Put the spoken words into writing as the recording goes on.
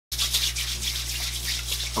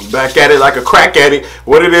I'm back at it like a crack at it.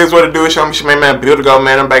 What it is, what it do. Show me, man. Build to go,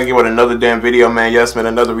 man. I'm back here with another damn video, man. Yes, man.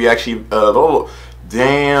 Another reaction. Oh,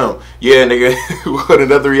 damn. Yeah, nigga. With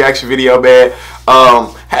another reaction video, man.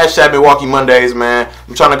 Hashtag Milwaukee Mondays, man.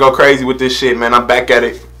 I'm trying to go crazy with this shit, man. I'm back at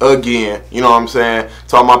it again. You know what I'm saying?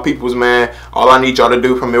 To all my peoples, man. All I need y'all to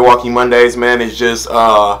do from Milwaukee Mondays, man, is just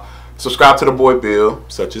subscribe to the boy Bill,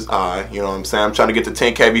 such as I. You know what I'm saying? I'm trying to get to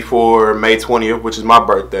 10K before May 20th, which is my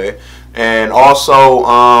birthday. And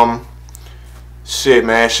also, shit,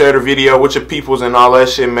 man, share the video with your peoples and all that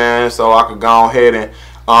shit, man, so I could go ahead and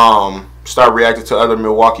start reacting to other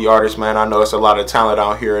Milwaukee artists, man. I know it's a lot of talent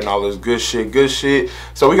out here and all this good shit.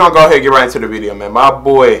 So we gonna go ahead and get right into the video, man. My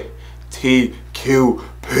boy TQP,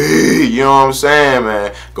 you know what I'm saying,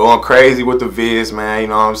 man, going crazy with the vids, man. You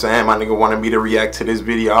know what I'm saying? My nigga wanted me to react to this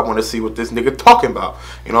video. I want to see what this nigga talking about.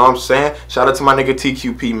 You know what I'm saying? Shout out to my nigga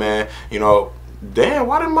TQP, man. You know, damn,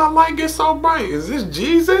 why did my light get so bright? Is this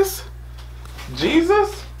Jesus?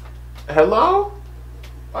 Jesus? Hello?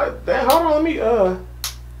 Damn, hold on, let me,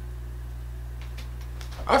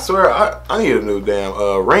 I swear, I need a new damn,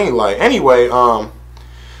 ring light. Anyway,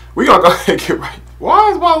 we gonna go ahead and get right.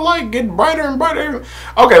 Why is my light getting brighter and brighter?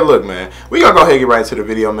 Okay, look, man, we gonna go ahead and get right into the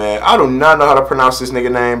video, man. I do not know how to pronounce this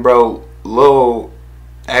nigga name, bro. Lil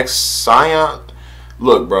Axion.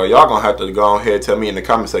 Look, bro, y'all gonna have to go ahead and tell me in the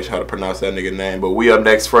comment section how to pronounce that nigga name. But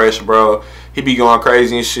WeUpNexxt Fresh, bro, he be going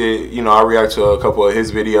crazy and shit. You know, I react to a couple of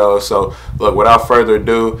his videos. So, look, without further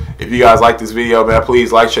ado, if you guys like this video, man,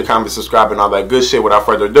 please like, share, comment, subscribe, and all that good shit. Without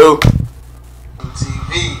further ado,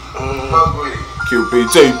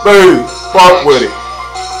 QPTV, fuck with it.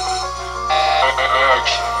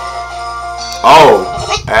 Oh,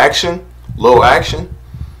 Axion? Lil Axion?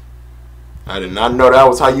 I did not know that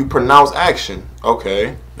was how you pronounce action.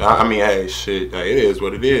 Okay. I mean, hey, shit. Hey, it is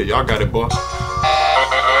what it is. Y'all got it, boy. Action.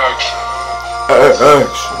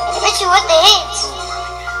 Richie with the hits.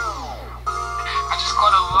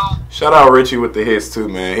 Shout out Richie with the hits too,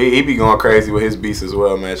 man. He be going crazy with his beats as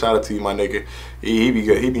well, man. Shout out to you, my nigga. He be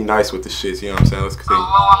good. He be nice with the shits. You know what I'm saying? Let's continue.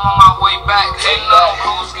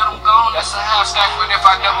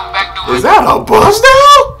 Is that a buzz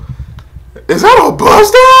down? Is that a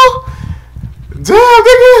buzz down? Damn,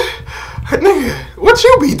 nigga, what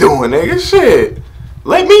you be doing, nigga? Shit,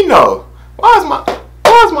 let me know. Why is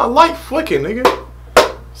my light flicking, nigga?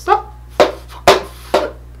 Stop,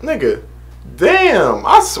 nigga. Damn,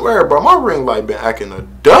 I swear, bro, my ring light been acting a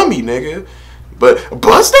dummy, nigga. But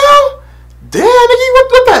bust down? Damn, nigga, you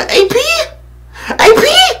with that AP? AP?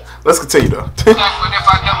 Let's continue though.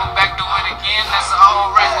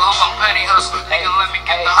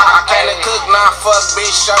 I came to cook, not fuck,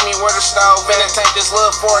 bitch. Show me where the stove. Finna take this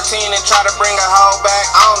little 14 and try to bring a hoe back.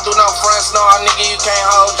 I don't do no fronts, no, nigga, you can't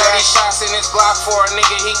hold that. 30 shots in this Glock for a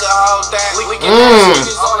nigga, he could hold that. We can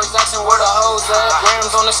niggas always asking where the hoes at.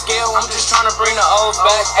 Grams on the scale, I'm just trying to bring the O's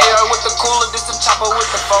back. AR with the cooler, this the chopper with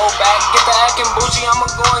the fold back. Get the acting bougie, I'ma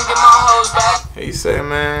go and get my hoes back. He said,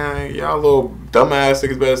 man, y'all little dumbass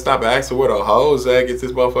niggas better stop asking where the hoes at. Get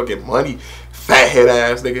this motherfucking money. Fat head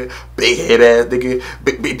ass nigga, big head ass nigga,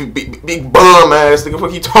 big bum ass nigga.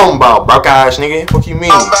 What you talking about, broke ass nigga? What you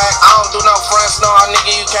mean? I don't do no fronts, no,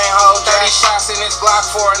 nigga, you can't hold that. 30 shots in this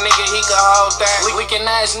Glock for a nigga, he could hold that. We can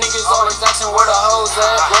ask niggas always asking where the hoes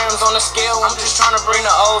at. Grams on the scale, I'm just trying to bring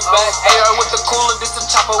the O's back. AR with the cooler, this the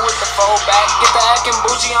chopper with the fold back. Get the acting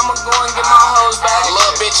bougie, I'ma go and get my hoes back.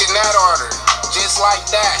 Little bitch in that order, just like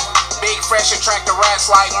that. Big fresh attract the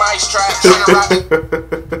rats like mice trap. Trying to rock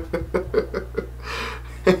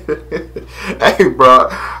Hey, bro,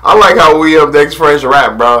 I like how WeUpNexxt Fresh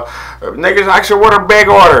rap, bro. Niggas actually want a big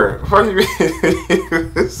order.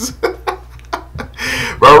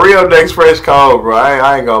 Bro, WeUpNexxt Fresh cold, bro.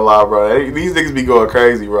 I ain't gonna lie, bro. These niggas be going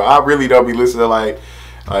crazy, bro. I really don't be listening to like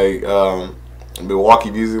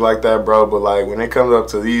Milwaukee music like that, bro. But like when it comes up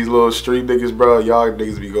to these little street niggas, bro, y'all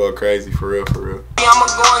niggas be going crazy for real, for real. I'ma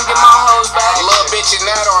go and get my hoes back. Little bitch in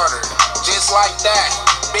that order, just like that.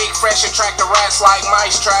 Big fresh attract the rats like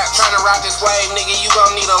mice trap. Tryna ride this wave, nigga, you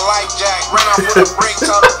gon' need a life jack. Ran off with a brick,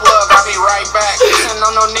 told the plug, I'll be right back. Listen, no,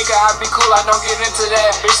 nigga, I be cool, I don't get into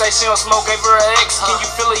that. Bitch, say she don't smoke, gave her an X, can you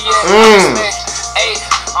feel it yet? Hey,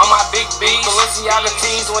 on my big B, Balenciaga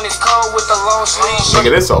tees when it's cold with the long sleeves.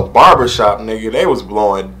 Nigga, this a barbershop, nigga. They was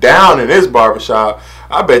blowing down in this barbershop.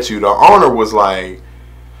 I bet you the owner was like,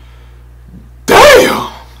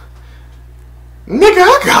 damn. Nigga,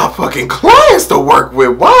 I got fucking clients to work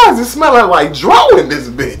with. Why is it smelling like dro in this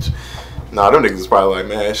bitch? Nah, them niggas is probably like,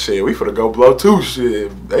 man, shit, we finna go blow too,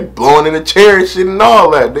 shit. They blowing in the chair and shit and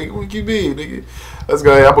all that, nigga. What you mean, nigga? Let's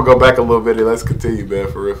go ahead. I'm gonna go back a little bit and let's continue, man.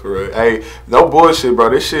 For real, for real. Hey, no bullshit, bro.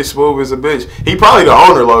 This shit smooth as a bitch. He probably the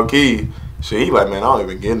owner, low key. Shit, he like, man, I don't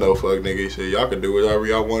even get no fuck, nigga. Shit, y'all can do whatever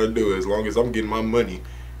y'all want to do as long as I'm getting my money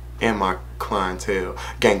and my clientele.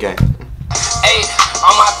 Gang, gang. Hey,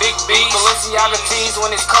 on my big B, Balenciaga tees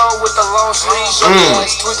when it's cold with the long sleeves.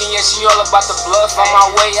 She's tweaking, yeah, she all about the bluff. On my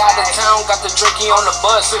way out of town, got the drinky on the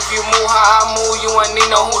bus. If you move how I move, you ain't need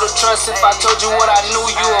no who to trust. If I told you what I knew,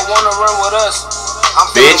 you would wanna run with us. I'm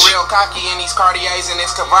feeling real cocky in these Cartiers and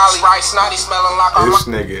this Cavalli. Right, snotty smelling like this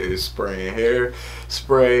nigga is spraying hair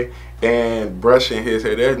spray and brushing his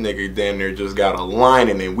hair. That nigga damn near just got a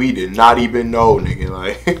lining and we did not even know, nigga.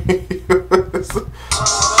 Like, I'm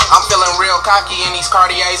feeling real cocky in these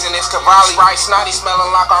Cartiers and this Cavalli. Right, snotty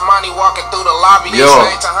smelling like Armani walking through the lobby. Yo.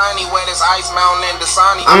 This to honey, where this Ice Mountain and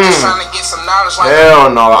Dasani. I'm just trying to get some knowledge. Like hell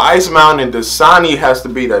no, Ice Mountain and Dasani has to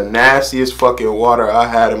be the nastiest fucking water I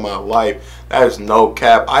had in my life. That is no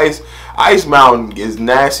cap. Ice Mountain is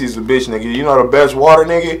nasty as a bitch, nigga. You know the best water,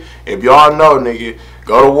 nigga? If y'all know, nigga,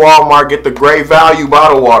 go to Walmart, get the Great Value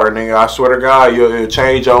bottled water, nigga. I swear to God, it'll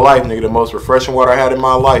change your life, nigga. The most refreshing water I had in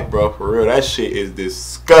my life, bro. For real, that shit is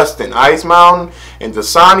disgusting. Ice Mountain and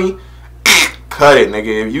Dasani, cut it,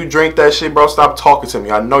 nigga. If you drink that shit, bro, stop talking to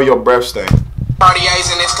me. I know your breath stink. Cartiers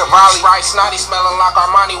and this Cavalli. Right, snotty smelling like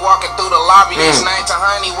Armani walking through the lobby. This night to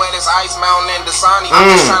honey, where this Ice Mountain and Dasani.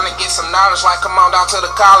 I'm just trying to get some knowledge, like come on down to the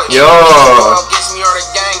college. Yo. Gets me or the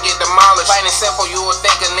gang get demolished. Plain and simple, you would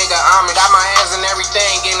think a nigga Amish. Got my hands in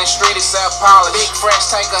everything, in the street is self-polished. Big fresh,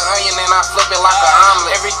 take an onion and I flip it like an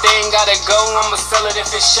omelet. Everything gotta go, I'ma sell it if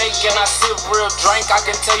it's shaking. I sip real drink, I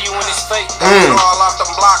can tell you when it's fake. All off them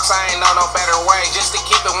blocks, I ain't know no better way. Just to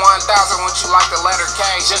keep it 1,000, would you like the letter K?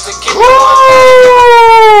 Just to keep it 1,000.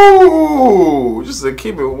 Just to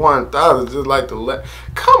keep it 1,000, just like to let.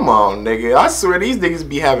 Come on, nigga. I swear these niggas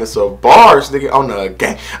be having some bars, nigga, on the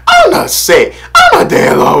game, on the set, on the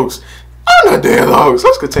dialogues, on the dialogues.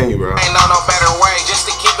 Let's continue, bro. Ain't no better way. Just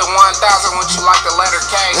to keep it 1,000, would you like the letter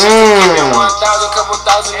K? Just to keep it 1,000, couple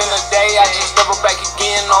thousand in a day. I just double back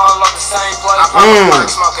again, all on the same place. I probably work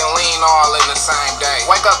smoking lean all in the same day.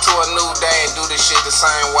 Wake up to a new day and do this shit the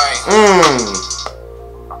same way.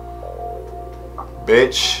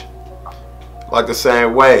 Bitch, like the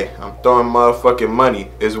same way. I'm throwing motherfucking money.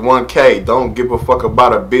 It's 1K. Don't give a fuck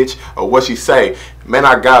about a bitch or what she say. Man,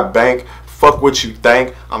 I got bank. Fuck what you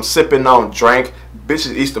think. I'm sipping on drink.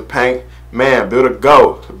 Bitches Easter paint. Man, build a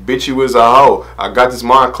go. Bitch, you is a hoe. I got this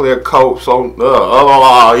Montclair coat. So,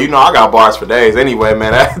 you know, I got bars for days. Anyway,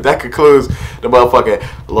 man, that concludes the motherfucking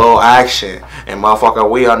little action. And motherfucker,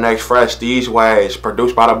 WeUpNexxt fresh these ways.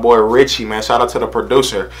 Produced by the boy Richie, man. Shout out to the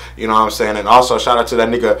producer. You know what I'm saying? And also, shout out to that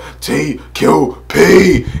nigga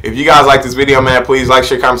TQP. If you guys like this video, man, please like,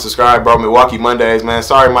 share, comment, subscribe, bro. Milwaukee Mondays, man.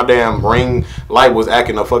 Sorry, my damn ring light was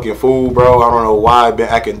acting a fucking fool, bro. I don't know why I've been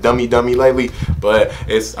acting dummy lately. But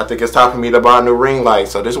I think it's time for me to buy a new ring light.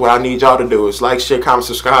 So this is what I need y'all to do. Is like, share, comment,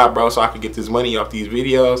 subscribe, bro, so I can get this money off these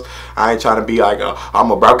videos. I ain't trying to be like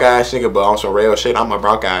I'm a broke ass nigga, but on some real shit, I'm a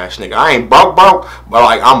broke ass nigga. I ain't broke, but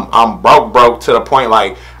like I'm broke to the point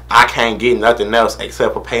like I can't get nothing else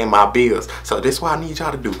except for paying my bills. So this is what I need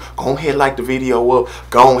y'all to do. Go ahead, like the video up.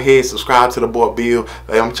 Go ahead, subscribe to the boy Bill.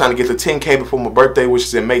 I'm trying to get to 10K before my birthday, which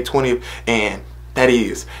is in May 20th. And that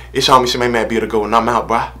is, it's your homie, Bill to go, and I'm out,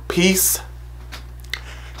 bro. Peace.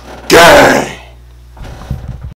 Gang.